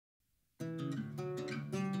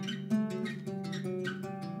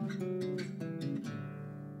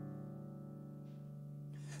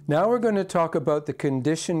Now we're going to talk about the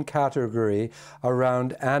condition category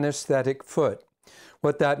around anaesthetic foot.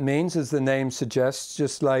 What that means, as the name suggests,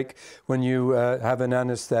 just like when you have an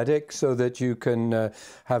anaesthetic so that you can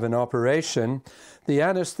have an operation, the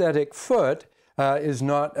anaesthetic foot has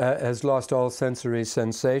lost all sensory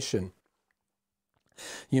sensation.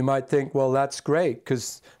 You might think, well, that's great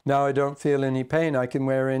because now I don't feel any pain. I can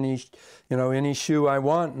wear any shoe I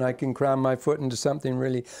want, and I can cram my foot into something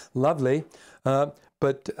really lovely.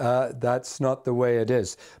 But that's not the way it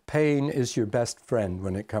is. Pain is your best friend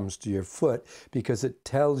when it comes to your foot because it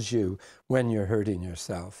tells you when you're hurting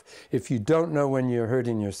yourself. If you don't know when you're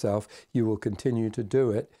hurting yourself, you will continue to do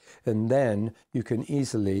it, and then you can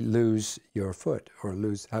easily lose your foot or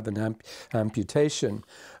have an amputation.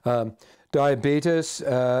 Diabetes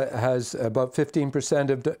has about 15%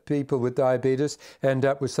 of people with diabetes end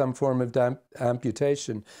up with some form of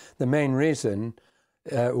amputation. The main reason,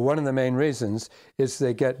 one of the main reasons, is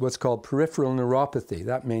they get what's called peripheral neuropathy.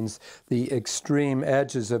 That means the extreme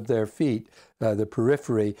edges of their feet, the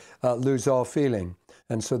periphery, lose all feeling.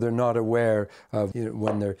 And so they're not aware of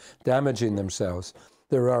when they're damaging themselves.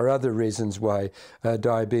 There are other reasons why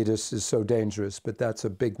diabetes is so dangerous, but that's a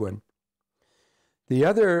big one. The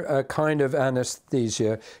other kind of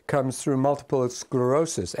anesthesia comes through multiple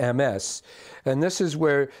sclerosis, MS, and this is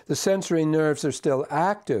where the sensory nerves are still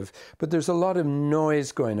active, but there's a lot of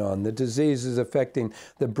noise going on. The disease is affecting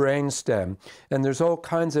the brainstem, and there's all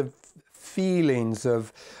kinds of feelings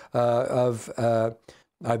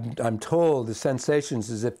I'm told the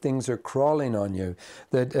sensations as if things are crawling on you,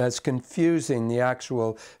 that's confusing the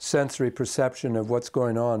actual sensory perception of what's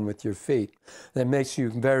going on with your feet. That makes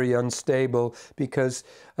you very unstable because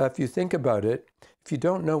if you think about it, if you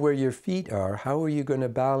don't know where your feet are, how are you going to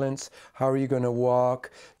balance? How are you going to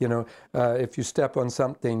walk? If you step on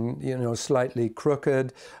something, slightly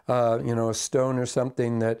crooked, a stone or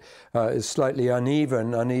something that is slightly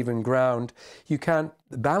uneven ground, you can't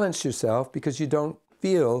balance yourself because you don't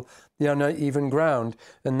feel the uneven ground,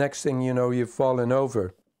 and next thing you know, you've fallen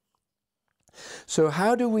over. So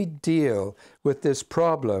how do we deal with this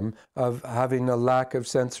problem of having a lack of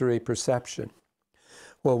sensory perception?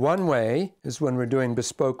 Well, one way is when we're doing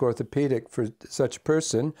bespoke orthopedic for such a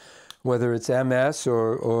person, whether it's MS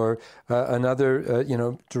or another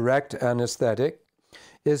direct anesthetic,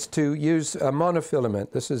 is to use a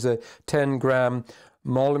monofilament. This is a 10-gram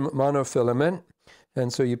monofilament.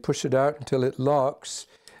 And so you push it out until it locks,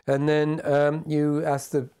 and then you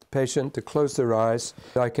ask the patient to close their eyes.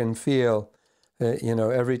 I can feel,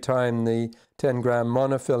 every time the 10-gram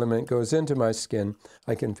monofilament goes into my skin,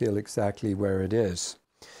 I can feel exactly where it is.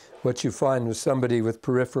 What you find with somebody with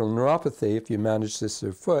peripheral neuropathy, if you manage this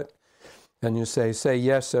their foot, and you say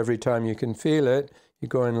yes every time you can feel it, you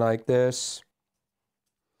go in like this,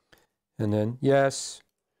 and then yes,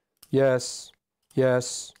 yes,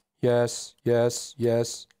 yes, yes, yes,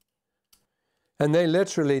 yes. And they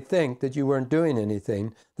literally think that you weren't doing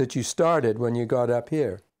anything, that you started when you got up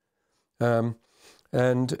here. In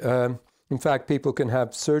fact, people can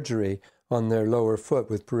have surgery on their lower foot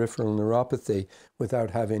with peripheral neuropathy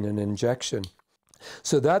without having an injection.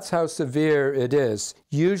 So that's how severe it is.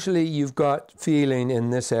 Usually you've got feeling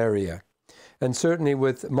in this area. And certainly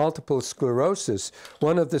with multiple sclerosis,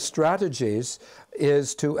 one of the strategies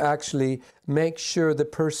is to actually make sure the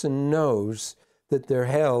person knows that they're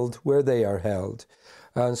held where they are held.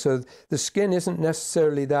 So the skin isn't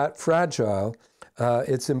necessarily that fragile.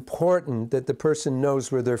 It's important that the person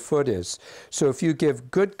knows where their foot is. So if you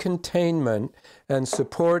give good containment and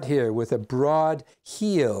support here with a broad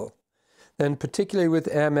heel, then particularly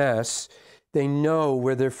with MS, they know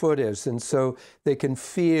where their foot is, and so they can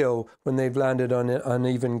feel when they've landed on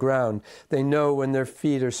uneven ground. They know when their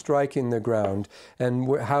feet are striking the ground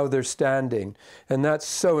and how they're standing. And that's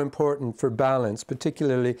so important for balance,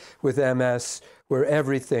 particularly with MS, where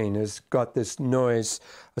everything has got this noise,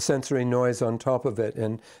 a sensory noise on top of it,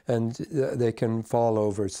 and they can fall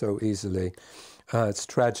over so easily. It's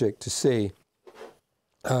tragic to see.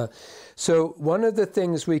 So one of the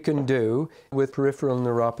things we can do with peripheral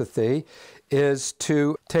neuropathy is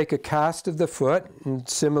to take a cast of the foot,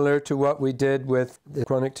 similar to what we did with the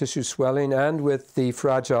chronic tissue swelling and with the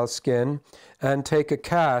fragile skin, and take a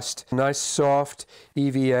cast, nice soft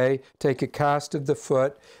EVA, take a cast of the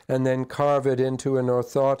foot and then carve it into an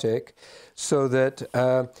orthotic so that,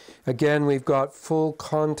 again, we've got full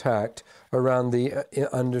contact around the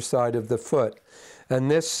underside of the foot.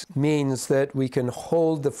 And this means that we can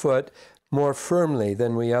hold the foot more firmly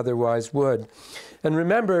than we otherwise would. And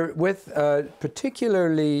remember, with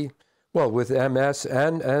particularly, well, with MS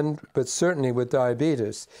but certainly with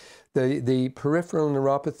diabetes, the peripheral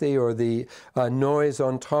neuropathy, or the noise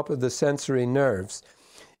on top of the sensory nerves,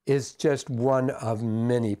 is just one of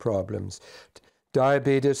many problems.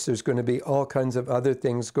 Diabetes, there's going to be all kinds of other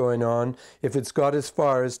things going on. If it's got as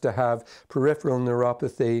far as to have peripheral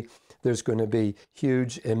neuropathy, there's going to be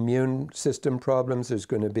huge immune system problems. There's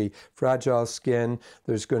going to be fragile skin.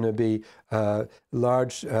 There's going to be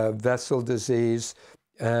large vessel disease,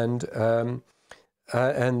 and the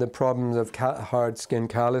problems of hard skin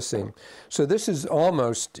callousing. So this is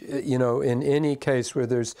almost, in any case where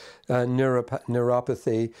there's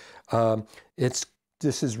neuropathy,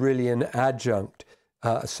 this is really an adjunct,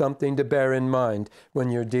 something to bear in mind when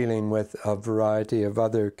you're dealing with a variety of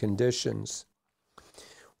other conditions.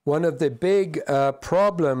 One of the big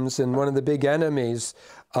problems and one of the big enemies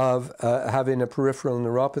of having a peripheral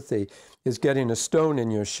neuropathy is getting a stone in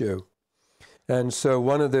your shoe. And so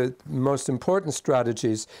one of the most important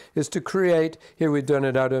strategies is to create, here we've done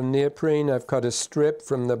it out of neoprene. I've cut a strip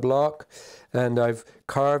from the block and I've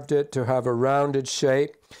carved it to have a rounded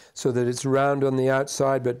shape so that it's round on the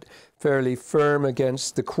outside but fairly firm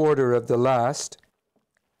against the quarter of the last.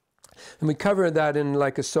 And we cover that in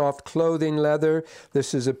like a soft clothing leather.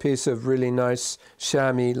 This is a piece of really nice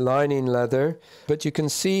chamois lining leather. But you can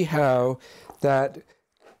see how that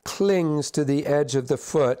clings to the edge of the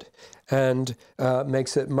foot and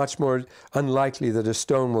makes it much more unlikely that a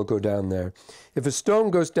stone will go down there. If a stone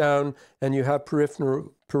goes down and you have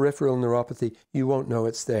peripheral neuropathy, you won't know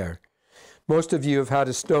it's there. Most of you have had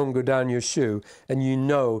a stone go down your shoe, and you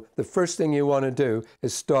know the first thing you want to do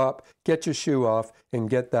is stop, get your shoe off, and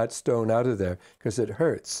get that stone out of there, because it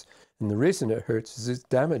hurts. And the reason it hurts is it's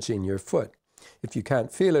damaging your foot. If you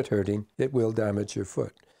can't feel it hurting, it will damage your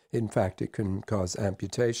foot. In fact, it can cause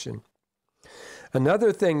amputation.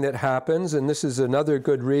 Another thing that happens, and this is another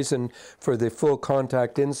good reason for the full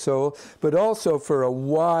contact insole, but also for a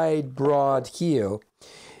wide, broad heel,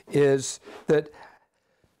 is that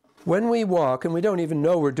when we walk, and we don't even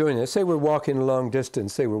know we're doing it, say we're walking a long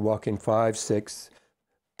distance, say we're walking 5, 6,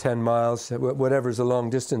 10 miles, whatever's a long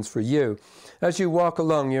distance for you. As you walk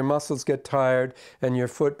along, your muscles get tired and your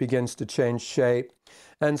foot begins to change shape.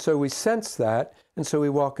 And so we sense that, and so we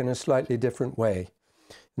walk in a slightly different way.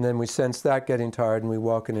 And then we sense that getting tired and we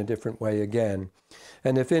walk in a different way again.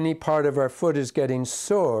 And if any part of our foot is getting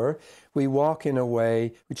sore, we walk in a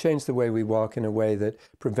way, we change the way we walk in a way that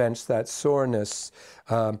prevents that soreness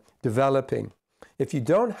developing. If you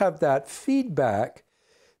don't have that feedback,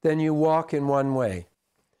 then you walk in one way.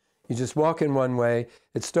 You just walk in one way,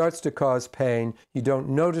 it starts to cause pain, you don't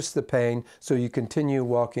notice the pain, so you continue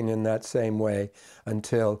walking in that same way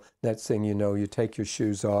until, next thing you know, you take your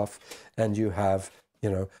shoes off and you have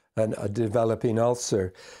a developing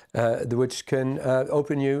ulcer, which can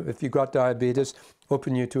open you, if you've got diabetes,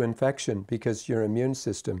 open you to infection because your immune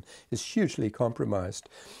system is hugely compromised.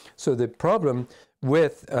 So the problem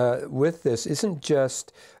with this isn't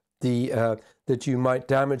just that you might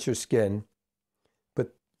damage your skin,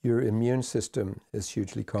 but your immune system is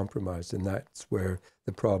hugely compromised, and that's where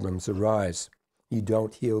the problems arise. You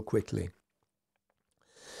don't heal quickly.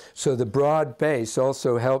 So the broad base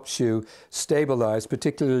also helps you stabilize,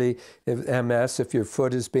 particularly if MS, if your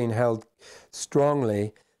foot is being held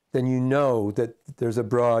strongly, then you know that there's a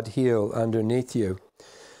broad heel underneath you.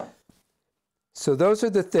 So those are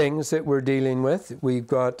the things that we're dealing with. We've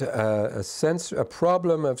got a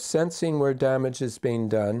problem of sensing where damage is being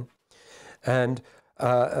done, and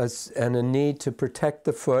a need to protect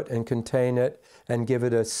the foot and contain it and give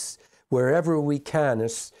it wherever we can.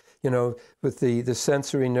 With the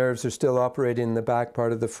sensory nerves are still operating in the back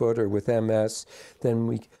part of the foot, or with MS,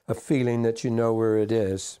 then a feeling that you know where it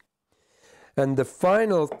is. And the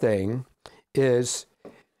final thing is,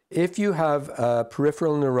 if you have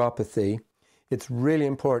peripheral neuropathy, it's really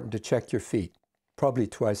important to check your feet, probably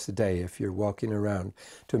twice a day if you're walking around,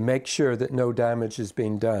 to make sure that no damage is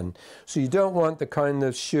being done. So you don't want the kind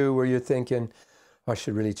of shoe where you're thinking, I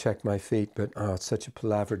should really check my feet, but it's such a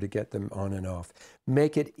palaver to get them on and off.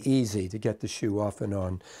 Make it easy to get the shoe off and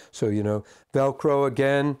on. So, Velcro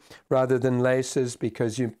again, rather than laces,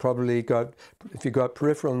 because you've probably got, if you've got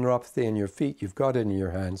peripheral neuropathy in your feet, you've got it in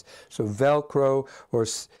your hands. So Velcro, or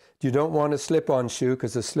you don't want a slip-on shoe,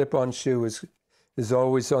 because a slip-on shoe is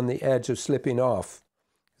always on the edge of slipping off,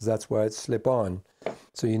 because that's why it's slip-on.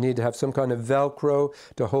 So you need to have some kind of Velcro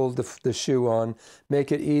to hold the shoe on.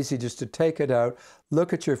 Make it easy just to take it out,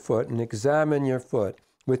 look at your foot, and examine your foot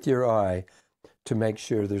with your eye to make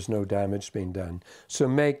sure there's no damage being done. So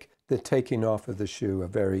make the taking off of the shoe a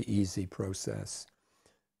very easy process.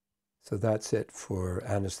 So that's it for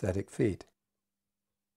anesthetic feet.